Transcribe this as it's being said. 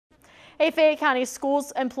A Fayette County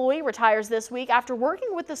Schools employee retires this week after working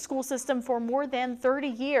with the school system for more than 30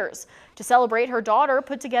 years. To celebrate, her daughter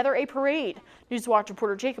put together a parade. Newswatch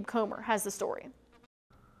reporter Jacob Comer has the story.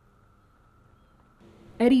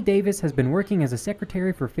 Eddie Davis has been working as a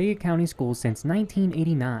secretary for Fayette County Schools since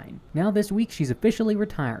 1989. Now this week she's officially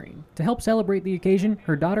retiring. To help celebrate the occasion,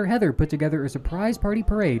 her daughter Heather put together a surprise party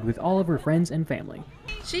parade with all of her friends and family.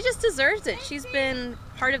 She just deserves it. She's been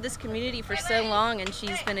part of this community for so long, and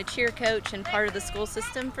she's been a cheer coach and part of the school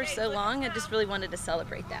system for so long. I just really wanted to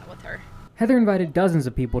celebrate that with her. Heather invited dozens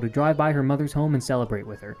of people to drive by her mother's home and celebrate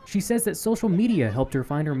with her. She says that social media helped her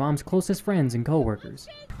find her mom's closest friends and coworkers.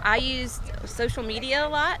 I used social media a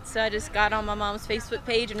lot, so I just got on my mom's Facebook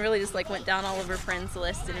page and really just went down all of her friends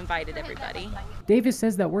list and invited everybody. Davis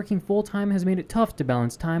says that working full-time has made it tough to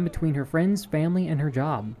balance time between her friends, family, and her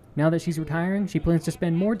job. Now that she's retiring, she plans to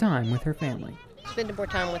spend more time with her family. Spending more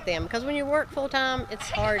time with them, because when you work full-time, it's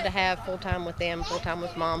hard to have full-time with them, full-time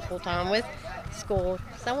with mom, full-time with school.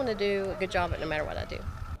 So I want to do a good job at no matter what I do.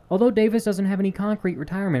 Although Davis doesn't have any concrete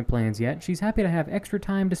retirement plans yet, she's happy to have extra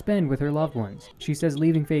time to spend with her loved ones. She says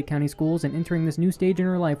leaving Fayette County Schools and entering this new stage in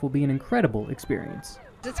her life will be an incredible experience.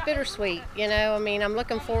 It's bittersweet, you know. I mean, I'm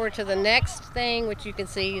looking forward to the next thing, which you can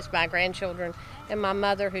see is my grandchildren and my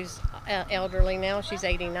mother, who's elderly now. She's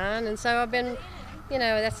 89, and so I've been, you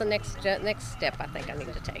know, that's the next step I think I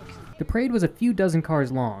need to take. The parade was a few dozen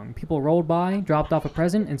cars long. People rolled by, dropped off a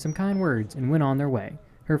present and some kind words, and went on their way.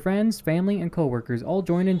 Her friends, family, and coworkers all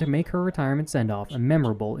joined in to make her retirement send-off a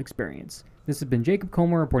memorable experience. This has been Jacob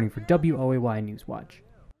Comer reporting for WOAY Newswatch.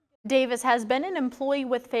 Davis has been an employee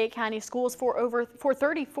with Fayette County Schools for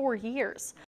 34 years.